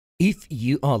If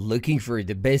you are looking for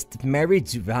the best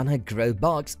marijuana grow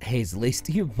box haze list,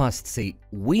 you must see.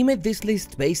 We made this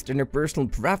list based on our personal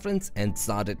preference and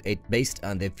sorted it based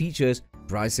on the features,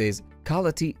 prices,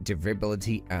 quality,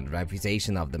 durability, and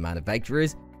reputation of the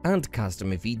manufacturers and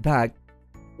customer feedback.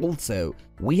 Also,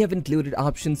 we have included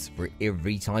options for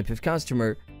every type of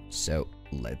customer, so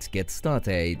let's get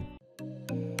started.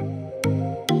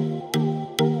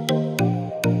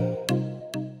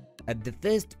 At the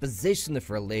first position of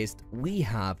our list, we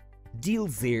have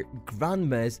Dealzer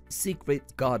Grandma's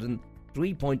Secret Garden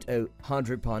 3.0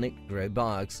 Hydroponic Grow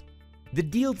Box. The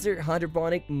Dealzer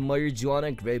Hydroponic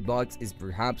Marijuana Grow Box is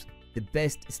perhaps the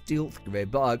best stealth grow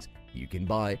box you can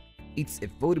buy. It's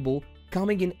affordable,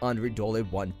 coming in under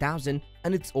 $1,000,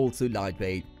 and it's also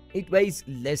lightweight. It weighs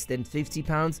less than 50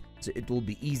 pounds, so it will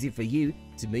be easy for you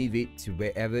to move it to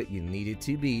wherever you need it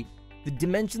to be. The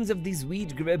dimensions of this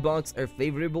weed grow box are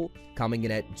favorable, coming in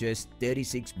at just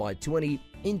 36 by 20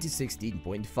 into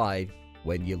 16.5.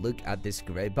 When you look at this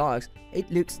grow box, it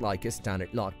looks like a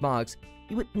standard lock box.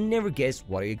 You would never guess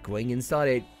what you're going inside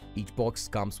it. Each box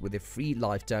comes with a free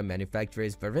lifetime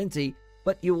manufacturer's warranty,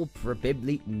 but you will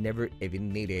probably never even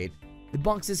need it. The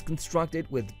box is constructed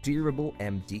with durable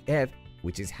MDF,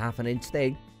 which is half an inch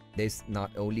thick. This not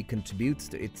only contributes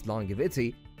to its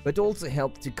longevity, but also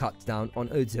helps to cut down on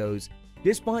odors.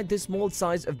 Despite the small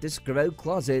size of this grow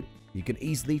closet, you can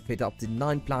easily fit up to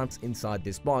 9 plants inside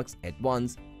this box at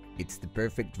once. It's the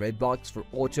perfect grow box for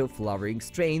auto-flowering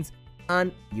strains,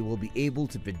 and you will be able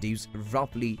to produce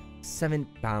roughly 7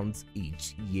 pounds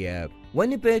each year.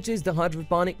 When you purchase the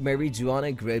hydroponic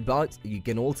marijuana grow box, you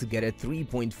can also get a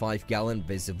 3.5-gallon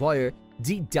reservoir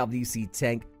DWC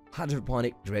tank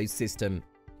hydroponic grow system.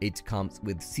 It comes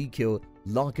with secure,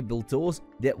 lockable doors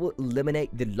that will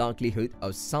eliminate the likelihood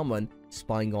of someone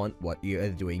spying on what you are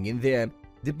doing in there.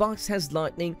 The box has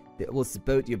lighting that will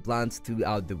support your plants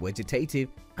throughout the vegetative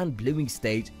and blooming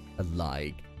stage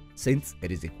alike. Since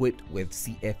it is equipped with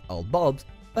CFL bulbs,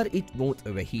 but it won't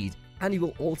overheat, and you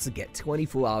will also get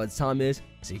 24-hour timers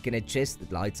so you can adjust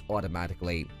the lights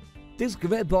automatically. This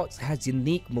grow box has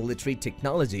unique military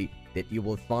technology that you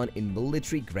will find in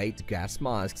military-grade gas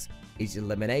masks. It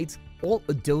eliminates all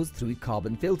odors through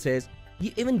carbon filters.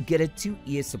 You even get a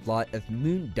 2-year supply of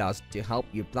moon dust to help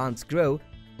your plants grow,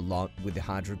 along with the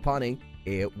hydroponic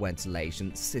air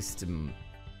ventilation system.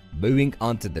 Moving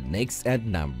on to the next at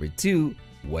number 2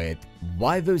 with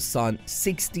VivoSun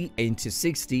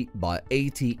 60x60 by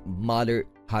 80 Miler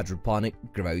Hydroponic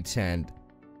Grow Tent.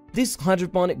 This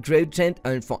hydroponic grow tent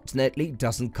unfortunately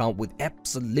doesn't come with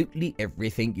absolutely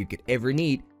everything you could ever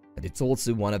need, but it's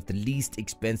also one of the least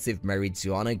expensive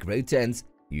marijuana grow tents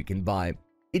you can buy.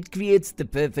 It creates the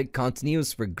perfect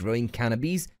containers for growing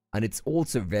cannabis, and it's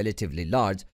also relatively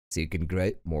large, so you can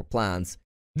grow more plants.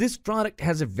 This product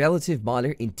has a relative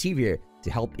Miler interior to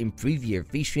help improve your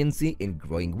efficiency in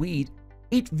growing weed.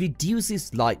 It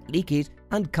reduces light leakage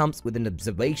and comes with an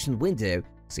observation window,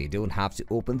 so you don't have to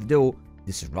open the door,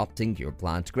 disrupting your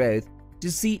plant growth.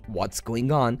 To see what's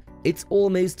going on, it's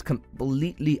almost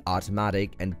completely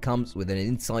automatic and comes with an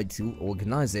inside tool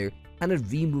organizer and a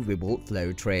removable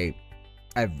flow tray.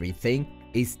 Everything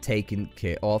is taken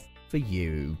care of for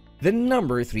you. The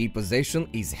number 3 position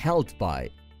is held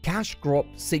by Cash Crop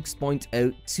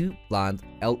 6.0 2-plant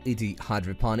LED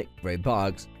Hydroponic Grow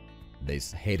Box.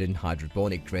 This hidden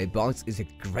hydroponic grow box is a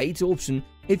great option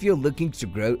if you're looking to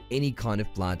grow any kind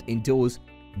of plant indoors,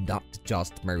 not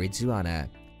just marijuana.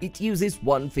 It uses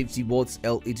 150 watts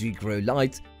LED grow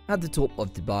lights at the top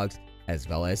of the box as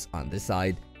well as on the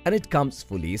side, and it comes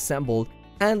fully assembled,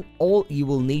 and all you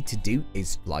will need to do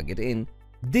is plug it in.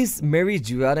 This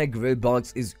marijuana grow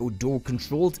box is odor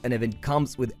controlled and even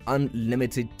comes with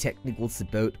unlimited technical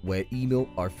support via email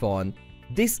or phone.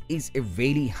 This is a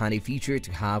really handy feature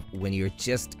to have when you're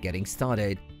just getting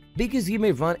started, because you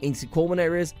may run into common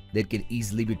errors that can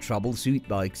easily be troubleshooted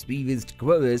by experienced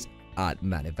growers and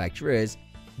manufacturers.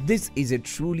 This is a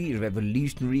truly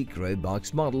revolutionary grow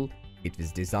box model. It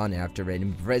was designed after an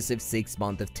impressive 6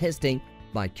 months of testing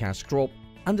by Cash Crop,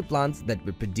 and the plants that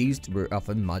were produced were of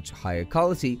a much higher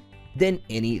quality than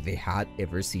any they had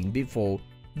ever seen before.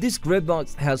 This grow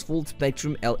box has full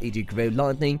spectrum LED grow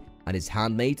lighting and is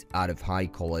handmade out of high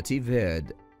quality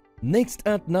wood. Next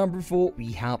at number 4,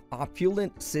 we have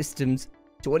Opulent Systems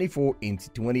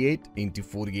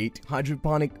 24x28x48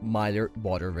 Hydroponic Miler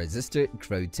Water Resistor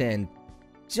Grow Tent.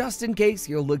 Just in case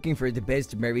you're looking for the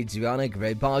best marijuana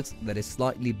grow box that is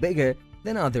slightly bigger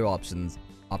than other options,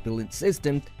 Opulent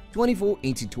Systems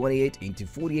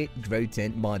 24x28x48 Grow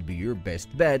Tent might be your best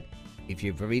bet. If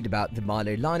you're worried about the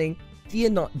Miler lining,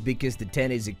 Fear not, because the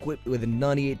tent is equipped with a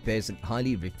 98%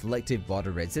 highly reflective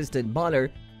water-resistant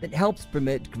boiler that helps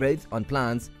promote growth on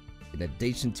plants. In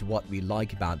addition to what we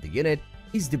like about the unit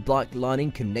is the black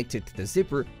lining connected to the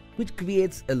zipper, which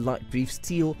creates a light-proof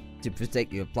steel to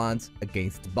protect your plants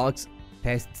against bugs,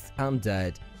 pests and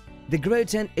dirt. The grow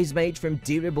tent is made from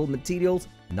durable materials,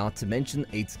 not to mention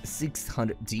its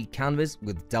 600D canvas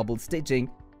with double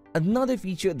stitching. Another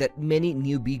feature that many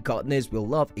newbie gardeners will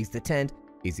love is the tent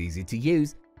is easy to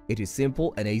use. It is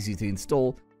simple and easy to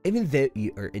install, even though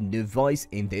you are a novice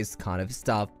in this kind of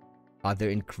stuff. Other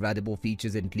incredible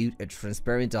features include a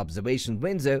transparent observation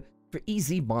window for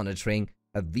easy monitoring,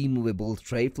 a removable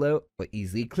tray floor for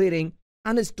easy cleaning,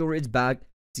 and a storage bag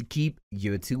to keep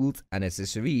your tools and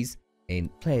accessories in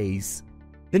place.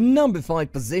 The number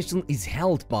 5 position is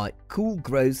held by Cool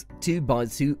Grow's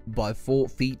 2x2 by 4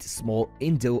 feet small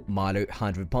indoor milo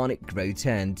hydroponic grow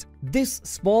tent. This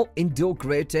small indoor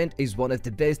grow tent is one of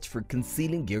the best for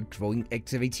concealing your growing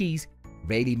activities.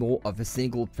 Really more of a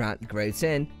single plant grow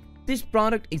tent. This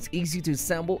product is easy to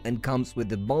assemble and comes with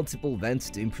the multiple vents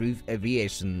to improve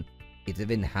aeration. It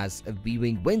even has a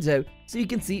viewing window so you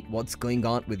can see what's going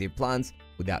on with your plants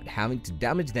without having to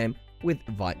damage them with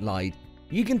white light.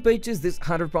 You can purchase this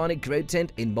hydroponic grow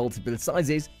tent in multiple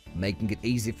sizes, making it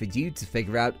easy for you to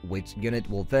figure out which unit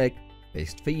will work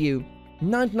best for you.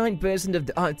 99% of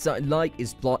the outside light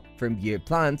is blocked from your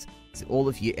plants, so all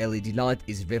of your LED light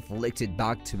is reflected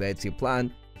back towards your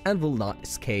plant and will not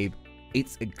escape.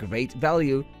 It's a great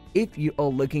value if you are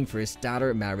looking for a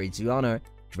starter marijuana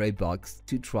grow box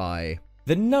to try.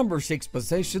 The number 6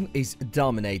 position is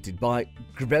dominated by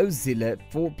Growzilla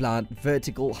 4-plant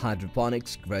vertical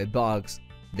hydroponics grow box.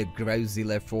 The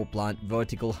Growzilla 4-plant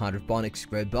vertical hydroponics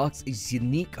grow box is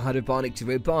unique hydroponics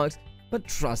grow box, but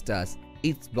trust us,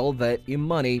 it's well worth your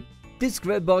money. This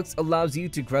grow box allows you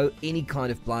to grow any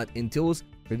kind of plant indoors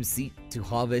from seed to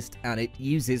harvest, and it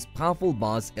uses powerful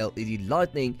mass LED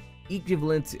lighting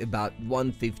equivalent to about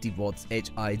 150 watts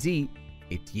HID.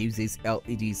 It uses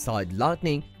LED side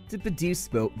lighting to produce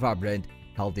more vibrant,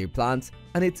 healthier plants,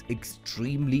 and it's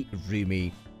extremely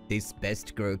roomy. This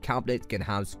best grow cabinet can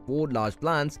house 4 large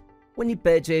plants. When you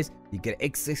purchase, you get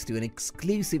access to an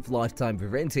exclusive lifetime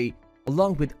warranty,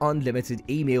 along with unlimited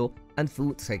email and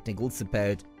full technical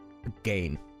support.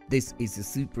 Again, this is a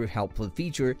super helpful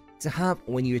feature to have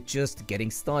when you're just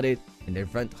getting started and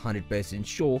aren't 100%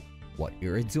 sure what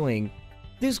you're doing.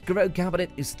 This grow cabinet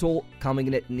is tall, coming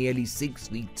in at nearly 6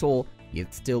 feet tall,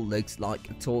 yet still looks like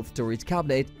a tall storage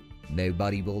cabinet.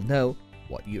 Nobody will know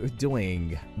what you're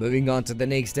doing. Moving on to the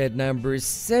next at number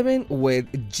 7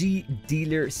 with G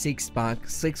Dealer 6-pack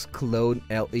 6 clone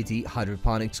LED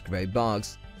hydroponics grow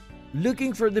box.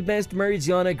 Looking for the best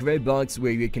marijuana grow box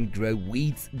where you can grow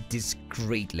weeds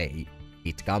discreetly?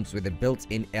 It comes with a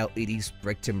built-in LED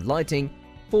spectrum lighting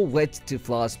for wet to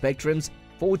flower spectrums,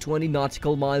 420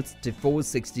 nautical miles to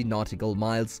 460 nautical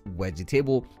miles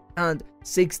vegetable, and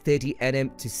 630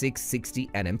 nm to 660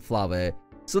 nm flower,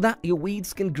 so that your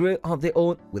weeds can grow on their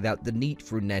own without the need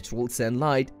for natural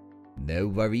sunlight. No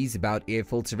worries about air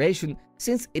filtration,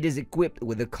 since it is equipped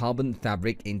with a carbon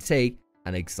fabric intake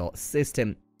and exhaust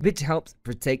system, which helps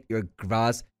protect your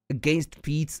grass against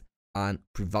pests and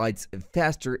provides a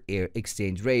faster air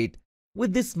exchange rate.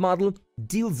 With this model,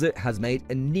 Dealzer has made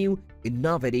a new,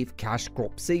 innovative cash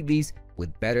crop series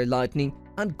with better lighting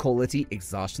and quality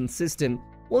exhaustion system,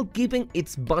 while keeping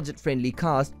its budget-friendly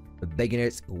cost for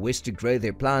beginners who wish to grow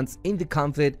their plants in the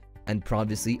comfort and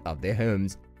privacy of their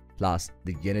homes. Plus,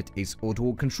 the unit is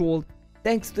auto-controlled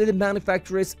thanks to the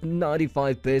manufacturer's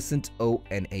 95%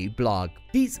 ONA block.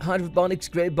 These hydroponics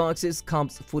grow boxes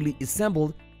comes fully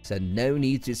assembled, so no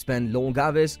need to spend long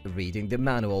hours reading the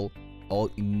manual.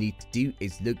 All you need to do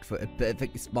is look for a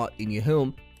perfect spot in your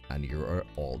home and you are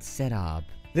all set up.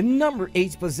 The number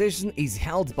 8 position is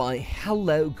held by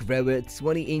Hello Grower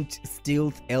 20-inch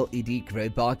Stealth LED grow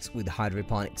box with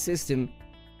hydroponic system.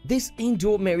 This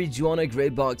indoor marijuana grow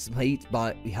box made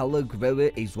by Hello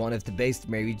Grower is one of the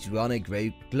best marijuana grow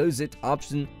closet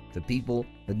option for people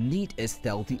who need a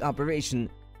stealthy operation.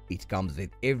 It comes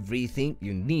with everything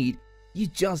you need. You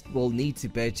just will need to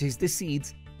purchase the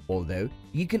seeds. Although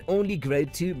you can only grow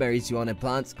 2 marijuana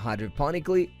plants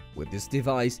hydroponically with this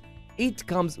device, it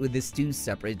comes with these 2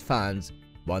 separate fans,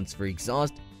 one's for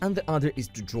exhaust and the other is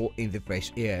to draw in the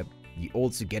fresh air. You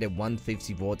also get a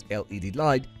 150 watt LED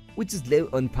light, which is low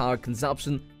on power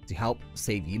consumption to help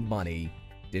save you money.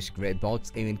 This grow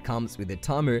box even comes with a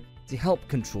timer to help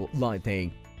control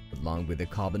lighting, along with a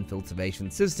carbon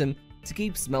filtration system to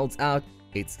keep smells out.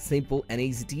 It's simple and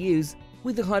easy to use,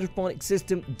 with the hydroponic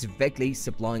system directly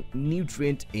supplying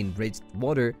nutrient-enriched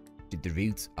water to the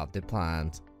roots of the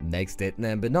plant. Next at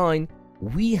number 9,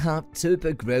 we have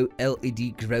Topa Grow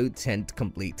LED Grow Tent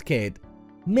Complete Kit.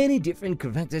 Many different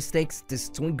characteristics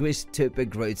distinguish Topa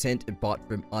Grow Tent apart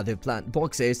from other plant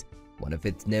boxes. One of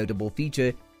its notable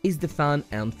features is the fan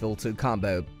and filter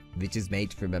combo, which is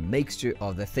made from a mixture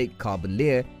of the thick carbon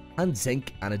layer and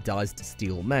zinc anodized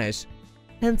steel mesh.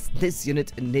 Hence, this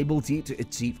unit enables you to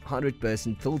achieve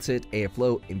 100% filtered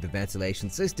airflow in the ventilation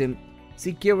system,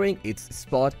 securing its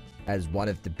spot as one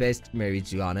of the best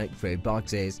marijuana grow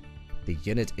boxes. The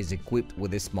unit is equipped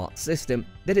with a smart system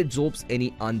that absorbs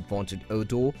any unwanted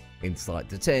odor inside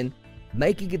the tent,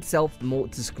 making itself more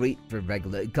discreet for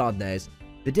regular gardeners.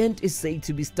 The tent is said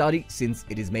to be sturdy since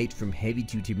it is made from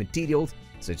heavy-duty materials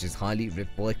such as highly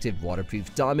reflective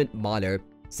waterproof diamond mylar,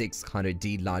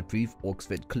 600D light-proof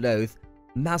Oxford cloth,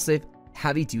 massive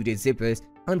heavy-duty zippers,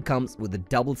 and comes with a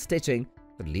double stitching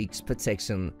for leaks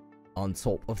protection. On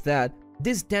top of that,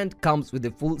 this tent comes with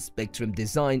a full-spectrum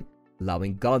design,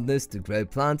 allowing gardeners to grow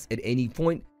plants at any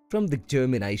point from the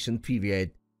germination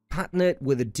period. Partnered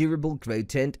with a durable grow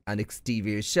tent and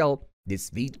exterior shell,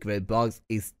 this wheat grow box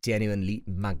is genuinely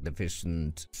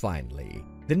magnificent. Finally,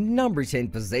 the number 10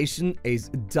 position is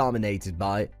dominated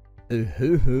by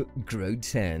Ohuhu Grow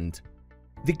Tent.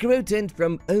 The grow tent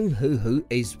from Ohuhu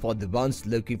is for the ones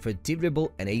looking for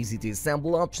durable and easy to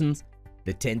assemble options.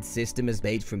 The tent system is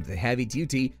made from the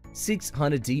heavy-duty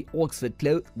 600D Oxford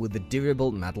cloth with the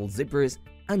durable metal zippers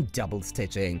and double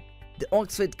stitching. The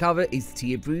Oxford cover is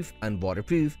tear-proof and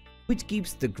waterproof, which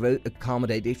keeps the grow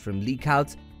accommodated from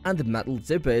leakouts, and the metal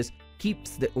zippers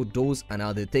keeps the odors and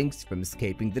other things from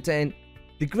escaping the tent.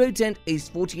 The grow tent is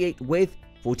 48 width,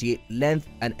 48 length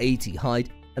and 80 height,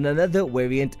 and another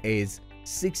variant is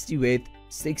 60 width,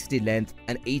 60 length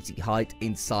and 80 height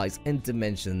in size and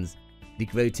dimensions. The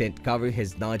grow tent cover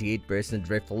has 98%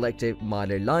 reflective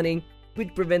mylar lining,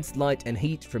 which prevents light and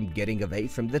heat from getting away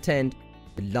from the tent.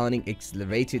 The lining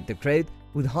accelerated the growth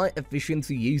with high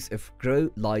efficiency use of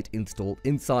grow light installed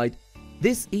inside.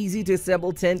 This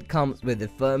easy-to-assemble tent comes with the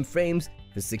firm frames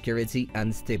for security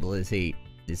and stability.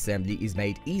 The assembly is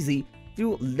made easy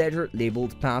through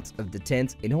letter-labeled parts of the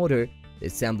tent in order. The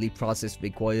assembly process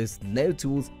requires no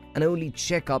tools and only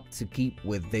check-up to keep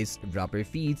with these rubber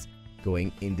feet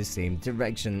going in the same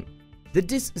direction. The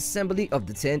disassembly of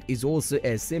the tent is also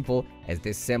as simple as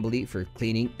the assembly for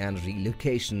cleaning and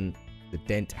relocation. The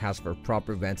tent has a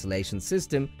proper ventilation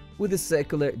system with a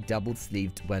circular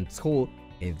double-sleeved vent hole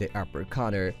in the upper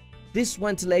corner. This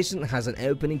ventilation has an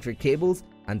opening for cables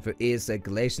and for air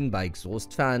circulation by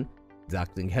exhaust fan,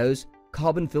 ducting hose,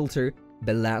 carbon filter,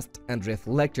 ballast and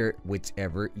reflector,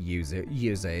 whichever user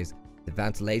uses. The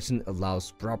ventilation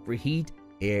allows proper heat,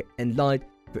 air and light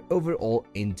for overall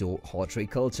indoor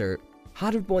horticulture.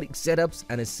 Hydroponic setups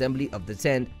and assembly of the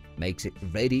tent makes it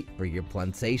ready for your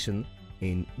plantation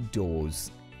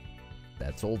indoors.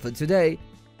 That's all for today.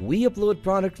 We upload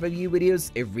product review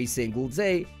videos every single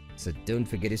day, so don't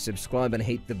forget to subscribe and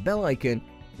hit the bell icon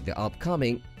for the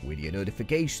upcoming video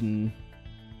notification.